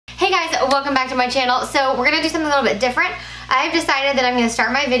guys, welcome back to my channel. So we're gonna do something a little bit different. I've decided that I'm gonna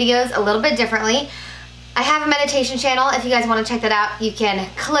start my videos a little bit differently. I have a meditation channel. If you guys want to check that out, you can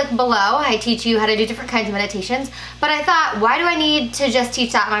click below. I teach you how to do different kinds of meditations. But I thought, why do I need to just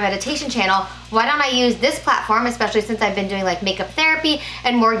teach that on my meditation channel? Why don't I use this platform, especially since I've been doing like makeup therapy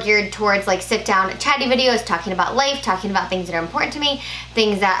and more geared towards like sit down chatty videos, talking about life, talking about things that are important to me,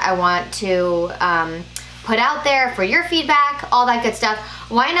 things that I want to put out there for your feedback, all that good stuff.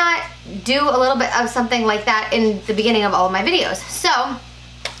 Why not do a little bit of something like that in the beginning of all of my videos? So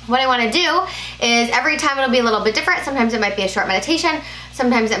what I want to do is every time it'll be a little bit different. Sometimes it might be a short meditation.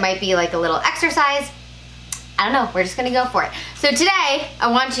 Sometimes it might be like a little exercise. I don't know. We're just going to go for it. So today, I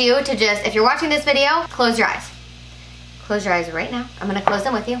want you to just, if you're watching this video, close your eyes. Close your eyes right now. I'm going to close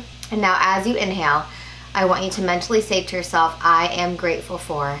them with you. And now as you inhale, I want you to mentally say to yourself, I am grateful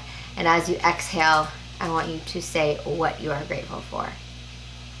for. And as you exhale, I want you to say what you are grateful for.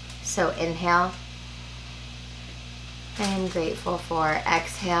 So inhale. I am grateful for.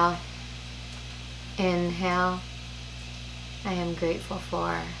 Exhale. Inhale. I am grateful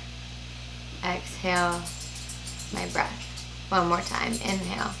for. Exhale. My breath. One more time.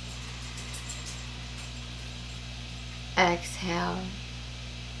 Inhale. Exhale.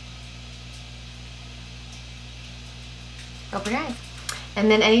 Open your eyes.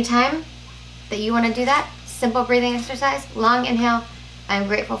 And then anytime that you want to do that, simple breathing exercise, long inhale, I'm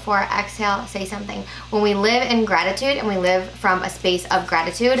grateful for, exhale, say something. When we live in gratitude and we live from a space of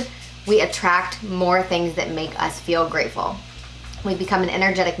gratitude, we attract more things that make us feel grateful. We become an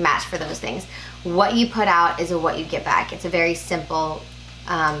energetic match for those things. What you put out is what you get back. It's a very simple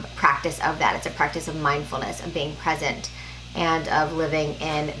practice of that. It's a practice of mindfulness, of being present, and of living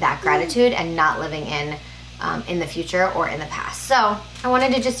in that gratitude and not living in the future or in the past. So I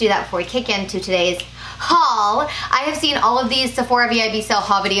wanted to just do that before we kick into today's haul. I have seen all of these Sephora Vib sale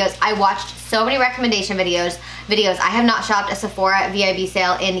haul videos. I watched so many recommendation videos. I have not shopped a Sephora Vib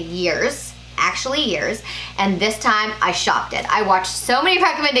sale in years, actually years, and this time I shopped it. I watched so many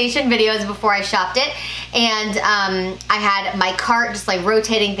recommendation videos before I shopped it, and I had my cart just like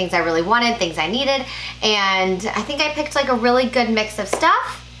rotating things I really wanted, things I needed, and I think I picked like a really good mix of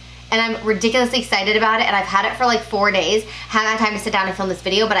stuff. And I'm ridiculously excited about it, and I've had it for like 4 days. Haven't had time to sit down and film this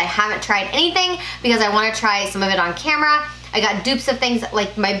video, but I haven't tried anything because I want to try some of it on camera. I got dupes of things,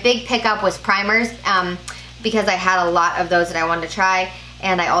 like my big pickup was primers because I had a lot of those that I wanted to try.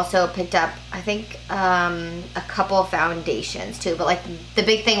 And I also picked up, I think, a couple of foundations too, but like the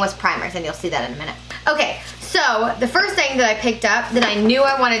big thing was primers, and you'll see that in a minute. Okay, so the first thing that I picked up that I knew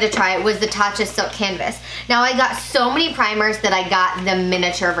I wanted to try was the Tatcha Silk Canvas. Now I got so many primers that I got the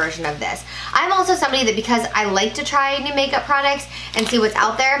miniature version of this. I'm also somebody that, because I like to try new makeup products and see what's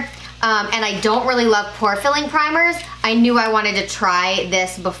out there, and I don't really love pore filling primers, I knew I wanted to try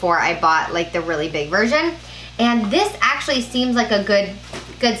this before I bought like the really big version. And this actually seems like a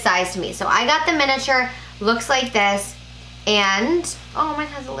good size to me. So I got the miniature, looks like this, and oh, mine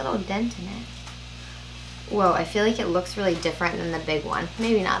has a little dent in it. Whoa, I feel like it looks really different than the big one.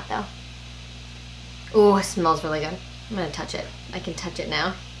 Maybe not though. Ooh, it smells really good. I'm gonna touch it. I can touch it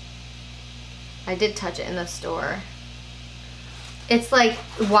now. I did touch it in the store. It's like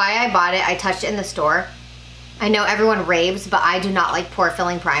why I bought it, I touched it in the store. I know everyone raves, but I do not like pore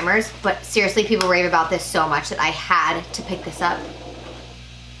filling primers, but seriously, people rave about this so much that I had to pick this up.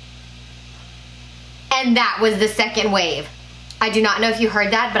 And that was the second wave. I do not know if you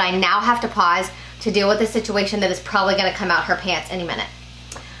heard that, but I now have to pause to deal with a situation that is probably gonna come out her pants any minute.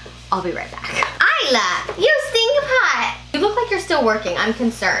 I'll be right back. Isla, you stink pot. You look like you're still working, I'm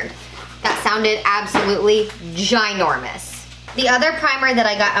concerned. That sounded absolutely ginormous. The other primer that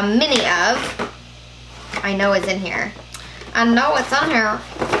I got a mini of, I know it's in here. I know it's on here.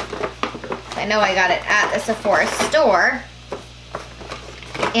 I know I got it at the Sephora store.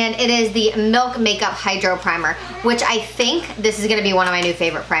 And it is the Milk Makeup Hydro Primer, which I think this is gonna be one of my new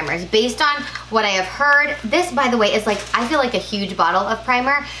favorite primers. Based on what I have heard, this, by the way, is like, I feel like a huge bottle of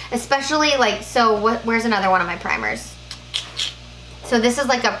primer, especially like, so where's another one of my primers? So this is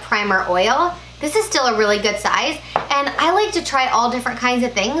like a primer oil. This is still a really good size, and I like to try all different kinds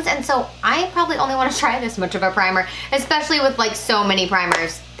of things, and so I probably only want to try this much of a primer, especially with like so many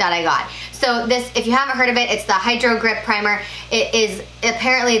primers that I got. So this, if you haven't heard of it, it's the Hydro Grip Primer. It is,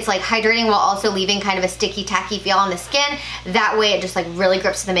 apparently it's like hydrating while also leaving kind of a sticky, tacky feel on the skin. That way it just like really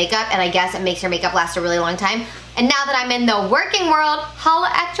grips the makeup, and I guess it makes your makeup last a really long time. And now that I'm in the working world,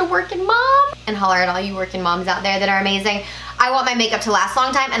 holla at your working mom, and holla at all you working moms out there that are amazing. I want my makeup to last a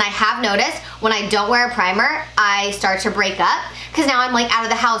long time, and I have noticed when I don't wear a primer, I start to break up, because now I'm like out of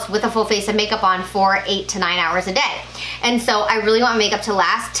the house with a full face of makeup on for 8 to 9 hours a day. And so I really want my makeup to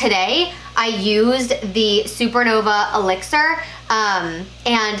last. Today, I used the Supernova Elixir,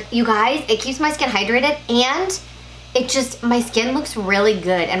 and you guys, it keeps my skin hydrated, and it just, my skin looks really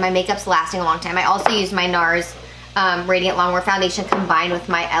good, and my makeup's lasting a long time. I also used my NARS Radiant Longwear Foundation combined with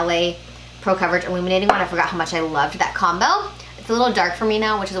my LA Pro Coverage Illuminating one. I forgot how much I loved that combo. It's a little dark for me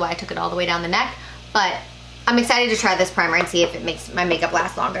now, which is why I took it all the way down the neck, but I'm excited to try this primer and see if it makes my makeup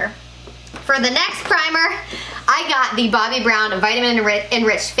last longer. For the next primer, I got the Bobbi Brown Vitamin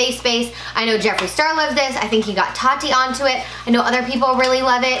Enriched Face Base. I know Jeffree Star loves this. I think he got Tati onto it. I know other people really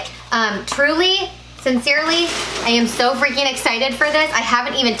love it. Truly, sincerely, I am so freaking excited for this. I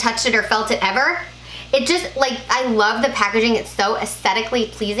haven't even touched it or felt it ever. It just, like, I love the packaging. It's so aesthetically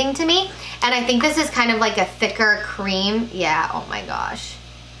pleasing to me. And I think this is kind of like a thicker cream. Yeah, oh my gosh.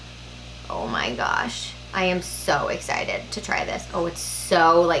 Oh my gosh. I am so excited to try this. Oh, it's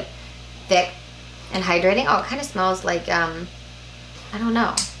so, like, thick and hydrating. Oh, it kind of smells like, I don't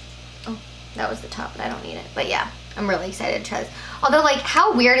know. Oh, that was the top, but I don't need it. But yeah, I'm really excited to try this. Although, like,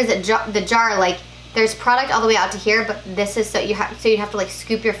 how weird is it, the jar, like, there's product all the way out to here, but this is so you'd have to, like,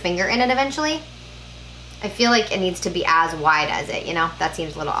 scoop your finger in it eventually. I feel like it needs to be as wide as it, you know? That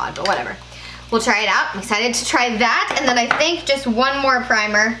seems a little odd, but whatever. We'll try it out. I'm excited to try that. And then I think just one more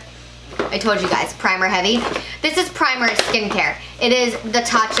primer. I told you guys, primer heavy. This is primer skincare. It is the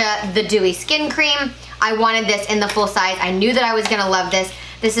Tatcha The Dewy Skin Cream. I wanted this in the full size. I knew that I was gonna love this.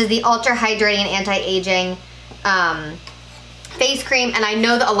 This is the Ultra Hydrating and Anti-Aging face cream, and I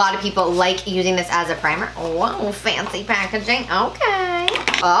know that a lot of people like using this as a primer. Whoa, fancy packaging, okay.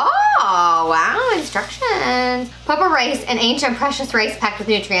 Oh, wow, instructions. Popa rice, an ancient precious rice packed with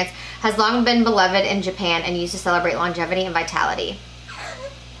nutrients, has long been beloved in Japan and used to celebrate longevity and vitality.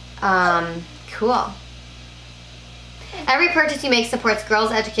 Cool. Every purchase you make supports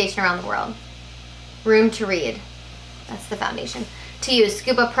girls' education around the world. Room to read. That's the foundation. To use,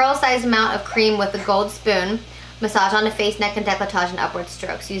 scoop a pearl-sized amount of cream with a gold spoon. Massage on the face, neck, and décolletage in upward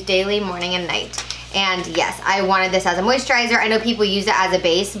strokes. Use daily, morning, and night. And yes, I wanted this as a moisturizer. I know people use it as a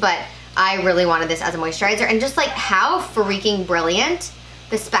base, but I really wanted this as a moisturizer. And just like how freaking brilliant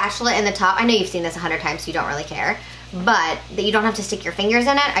the spatula in the top. I know you've seen this 100 times, so you don't really care. But that you don't have to stick your fingers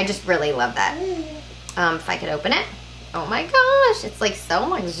in it. I just really love that. If I could open it. Oh my gosh, it's like so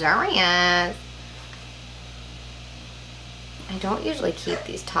luxurious. I don't usually keep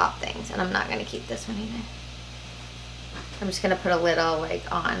these top things, and I'm not gonna keep this one either. I'm just gonna put a little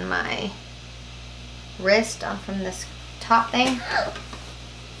like on my wrist off from this top thing.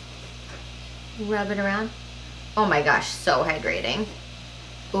 Rub it around. Oh my gosh, so hydrating.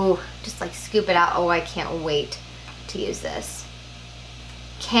 Ooh, just like scoop it out. Oh, I can't wait to use this.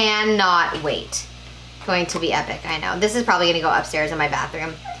 Cannot wait. Going to be epic, I know. This is probably gonna go upstairs in my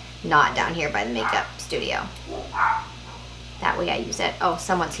bathroom, not down here by the makeup studio. That way I use it. Oh,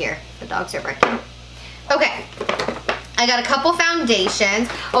 someone's here. The dogs are barking. Okay. I got a couple foundations.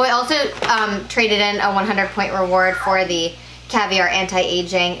 Oh, I also traded in a 100-point reward for the Caviar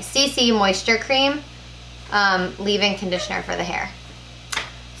Anti-Aging CC Moisture Cream leave-in conditioner for the hair.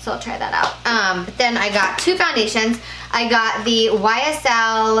 So I'll try that out. But then I got two foundations. I got the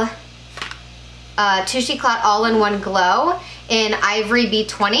YSL Touche Cloud All-in-One Glow in Ivory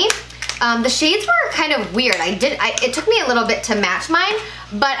B20. The shades were kind of weird. It took me a little bit to match mine,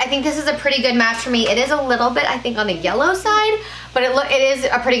 but I think this is a pretty good match for me. It is a little bit, I think, on the yellow side, but it is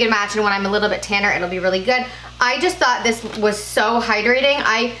a pretty good match, and when I'm a little bit tanner, it'll be really good. I just thought this was so hydrating.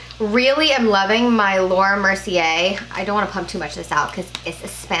 I really am loving my Laura Mercier. I don't want to pump too much of this out because it's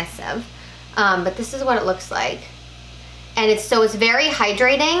expensive, but this is what it looks like. And it's very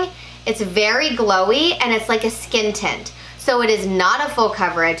hydrating, it's very glowy, and it's like a skin tint. So it is not a full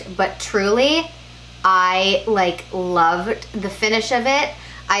coverage, but truly, I loved the finish of it.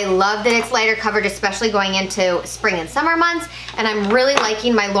 I love that it's lighter coverage, especially going into spring and summer months. And I'm really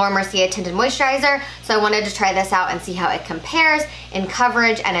liking my Laura Mercier Tinted Moisturizer. So I wanted to try this out and see how it compares in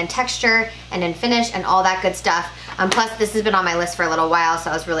coverage and in texture and in finish and all that good stuff. Plus, this has been on my list for a little while, so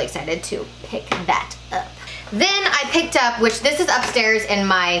I was really excited to pick that up. Then I picked up, which this is upstairs in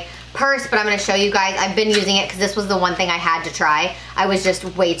my purse, but I'm going to show you guys. I've been using it because this was the one thing I had to try. I was just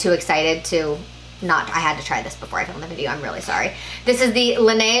way too excited to I had to try this before I filmed the video. I'm really sorry. This is the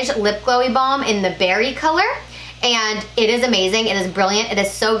Laneige Lip Glowy Balm in the berry color, and it is amazing. It is brilliant. It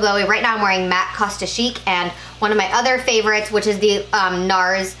is so glowy. Right now I'm wearing Matte Costa Chic and one of my other favorites, which is the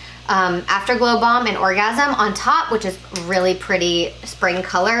NARS Afterglow Balm and Orgasm on top, which is really pretty spring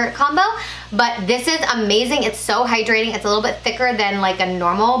color combo. But this is amazing. It's so hydrating. It's a little bit thicker than like a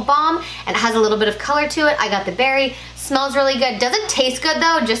normal balm, and it has a little bit of color to it. I got the berry. Smells really good. Doesn't taste good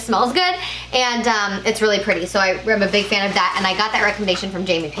though, just smells good. And it's really pretty. So I'm a big fan of that. And I got that recommendation from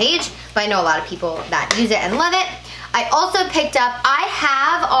Jamie Page, but I know a lot of people that use it and love it. I also picked up, I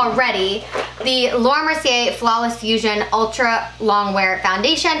have already the Laura Mercier Flawless Fusion Ultra Long Wear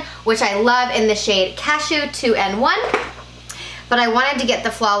Foundation, which I love in the shade Cashew 2N1. But I wanted to get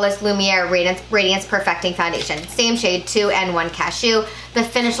the Flawless Lumiere Radiance Perfecting Foundation. Same shade, 2N1 Cashew. The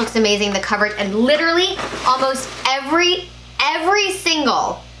finish looks amazing, the coverage, and literally almost every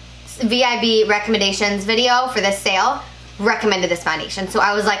single VIB recommendations video for this sale recommended this foundation. So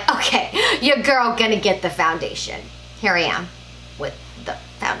I was like, okay, your girl gonna get the foundation. Here I am with the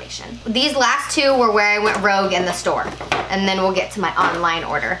foundation. These last two were where I went rogue in the store. And then we'll get to my online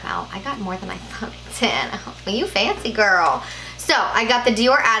order. Oh, I got more than I thought I did. Oh, you fancy girl. So I got the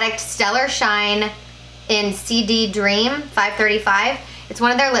Dior Addict Stellar Shine in CD Dream 535. It's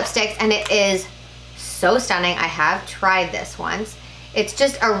one of their lipsticks and it is so stunning. I have tried this once. It's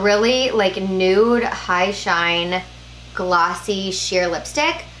just a really like nude, high shine, glossy sheer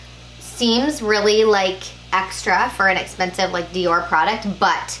lipstick. Seems really like extra for an expensive like Dior product,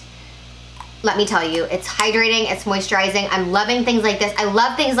 but let me tell you, it's hydrating, it's moisturizing. I'm loving things like this. I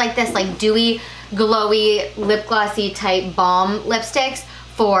love things like this, like dewy, glowy, lip glossy type balm lipsticks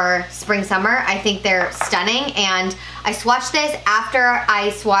for spring, summer. I think they're stunning, and I swatched this after I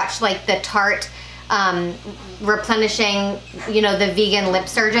swatched like the Tarte replenishing, you know, the vegan lip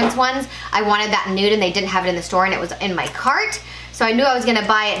surgeons ones. I wanted that nude and they didn't have it in the store and it was in my cart. So I knew I was gonna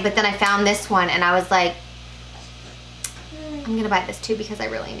buy it, but then I found this one and I was like, I'm gonna buy this too because I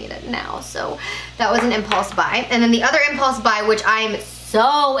really need it now. So that was an impulse buy. And then the other impulse buy, which I'm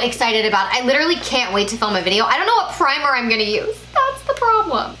so excited about, I literally can't wait to film a video. I don't know what primer I'm gonna use. That's the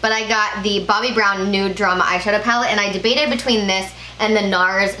problem. But I got the Bobbi Brown Nude Drama Eyeshadow Palette, and I debated between this and the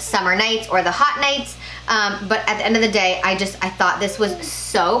NARS Summer Nights or the Hot Nights. But at the end of the day, I thought this was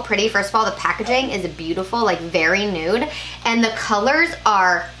so pretty. First of all, the packaging is beautiful, like very nude. And the colors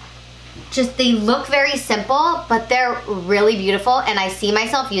are just, they look very simple, but they're really beautiful. And I see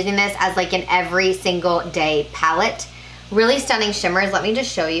myself using this as like an every single day palette. Really stunning shimmers. Let me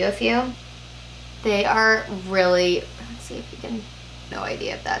just show you a few. They are really, let's see if you can, no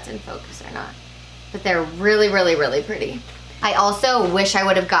idea if that's in focus or not. But they're really, really, really pretty. I also wish I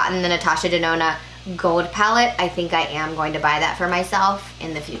would have gotten the Natasha Denona gold palette. I think I am going to buy that for myself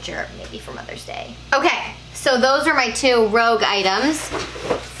in the future, maybe for Mother's Day. Okay, so those are my two rogue items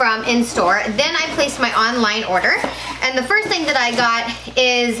from in-store. Then I placed my online order, and the first thing that I got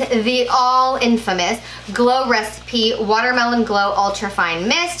is the all infamous Glow Recipe Watermelon Glow Ultra Fine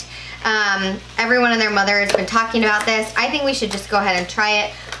Mist. Everyone and their mother has been talking about this. I think we should just go ahead and try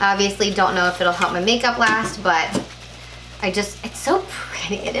it. Obviously don't know if it'll help my makeup last, but it's so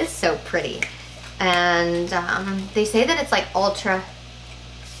pretty. It is so pretty. And they say that it's like ultra,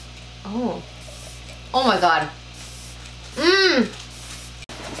 oh my God.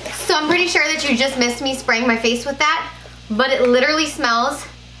 So I'm pretty sure that you just missed me spraying my face with that, but it literally smells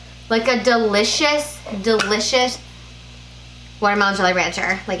like a delicious, delicious watermelon jelly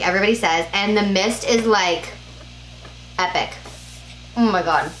rancher, like everybody says. And the mist is like epic. Oh my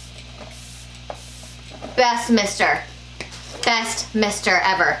God. Best mister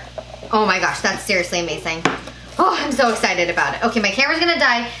ever. Oh my gosh, that's seriously amazing. Oh, I'm so excited about it. Okay, my camera's gonna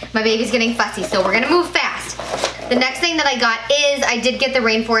die. My baby's getting fussy, so we're gonna move fast. The next thing that I got is, I did get the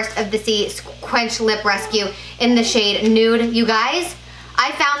Rainforest of the Sea Quench Lip Rescue in the shade Nude. You guys,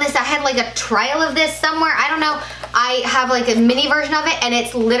 I found this, I had like a trial of this somewhere. I don't know. I have like a mini version of it, and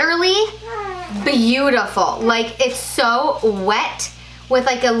it's literally beautiful. Like, it's so wet with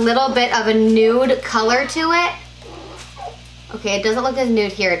like a little bit of a nude color to it. Okay, it doesn't look as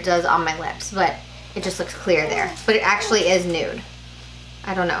nude here, it does on my lips, but it just looks clear there. But it actually is nude.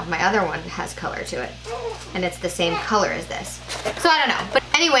 I don't know, my other one has color to it, and it's the same color as this. So I don't know, but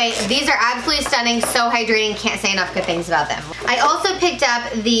anyway, these are absolutely stunning, so hydrating, can't say enough good things about them. I also picked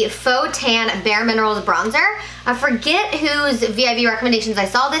up the Faux Tan Bare Minerals Bronzer. I forget whose VIB recommendations I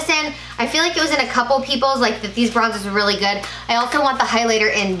saw this in. I feel like it was in a couple people's, like that these bronzers are really good. I also want the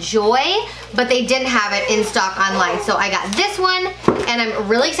highlighter in Joy, but they didn't have it in stock online. So I got this one, and I'm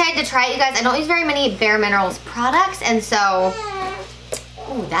really excited to try it, you guys. I don't use very many Bare Minerals products, and so,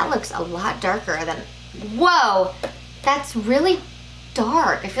 ooh, that looks a lot darker than, whoa, that's really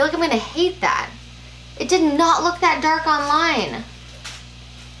dark. I feel like I'm gonna hate that. It did not look that dark online.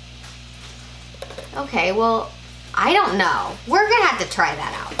 Okay, well, I don't know. We're gonna have to try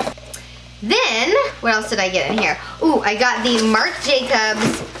that out. Then, what else did I get in here? Ooh, I got the Marc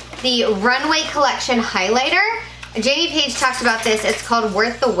Jacobs, the Runway Collection Highlighter. Jamie Page talked about this. It's called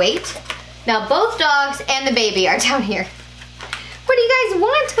Worth the Wait. Now, both dogs and the baby are down here. What do you guys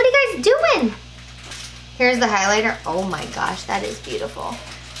want? What are you guys doing? Here's the highlighter. Oh my gosh, that is beautiful.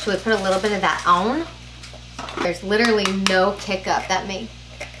 Should we put a little bit of that on? There's literally no kick up. That made...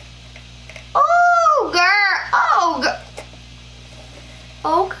 Oh, girl. Oh, girl.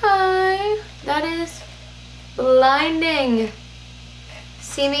 Okay. That is blinding.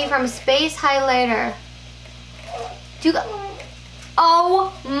 See me from space highlighter. Do you go?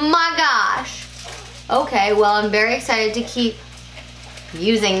 Oh my gosh. Okay, well, I'm very excited to keep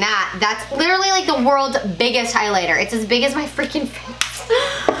using that. That's literally like the world's biggest highlighter. It's as big as my freaking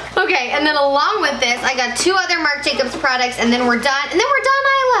face. Okay, and then along with this, I got 2 other Marc Jacobs products, and then we're done. And then we're done,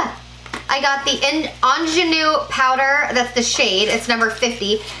 Isla. I got the Ingenue powder. That's the shade. It's number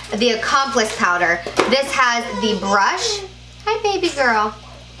 50. The Accomplice powder. This has the brush. Hi, baby girl.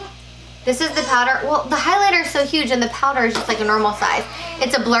 This is the powder. Well, the highlighter is so huge, and the powder is just like a normal size.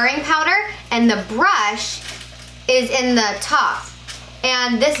 It's a blurring powder, and the brush is in the top.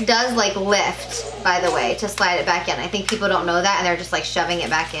 And this does like lift, by the way, to slide it back in. I think people don't know that, and they're just like shoving it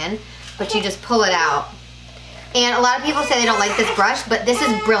back in. But you just pull it out. And a lot of people say they don't like this brush, but this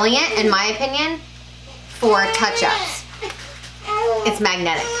is brilliant, in my opinion, for touch-ups. It's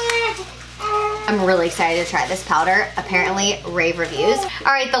magnetic. I'm really excited to try this powder. Apparently, rave reviews.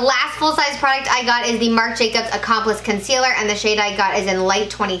 All right, the last full-size product I got is the Marc Jacobs Accomplice Concealer, and the shade I got is in Light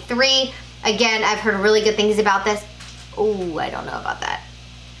 23. Again, I've heard really good things about this. Oh, I don't know about that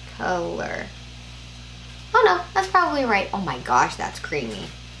color. Oh no, that's probably right. Oh my gosh, that's creamy.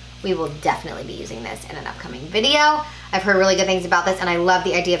 We will definitely be using this in an upcoming video. I've heard really good things about this, and I love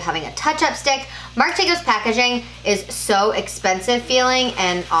the idea of having a touch-up stick. Marc Jacobs packaging is so expensive feeling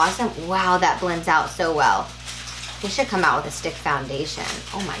and awesome. Wow, that blends out so well. They should come out with a stick foundation.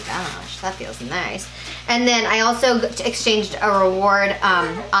 Oh my gosh, that feels nice. And then I also exchanged a reward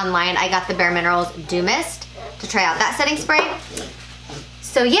online. I got the Bare Minerals Dew Mist to try out that setting spray.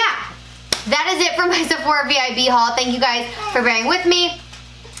 So yeah, that is it for my Sephora VIB haul. Thank you guys for bearing with me.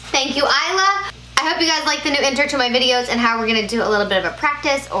 Thank you, Isla. I hope you guys like the new intro to my videos and how we're gonna do a little bit of a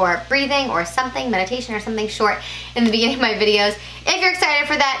practice or breathing or something, meditation or something short in the beginning of my videos. If you're excited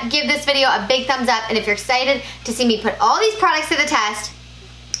for that, give this video a big thumbs up. And if you're excited to see me put all these products to the test,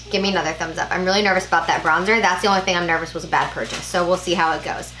 give me another thumbs up. I'm really nervous about that bronzer. That's the only thing I'm nervous was a bad purchase. So we'll see how it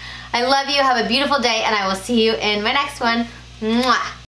goes. I love you. Have a beautiful day, and I will see you in my next one. Mwah.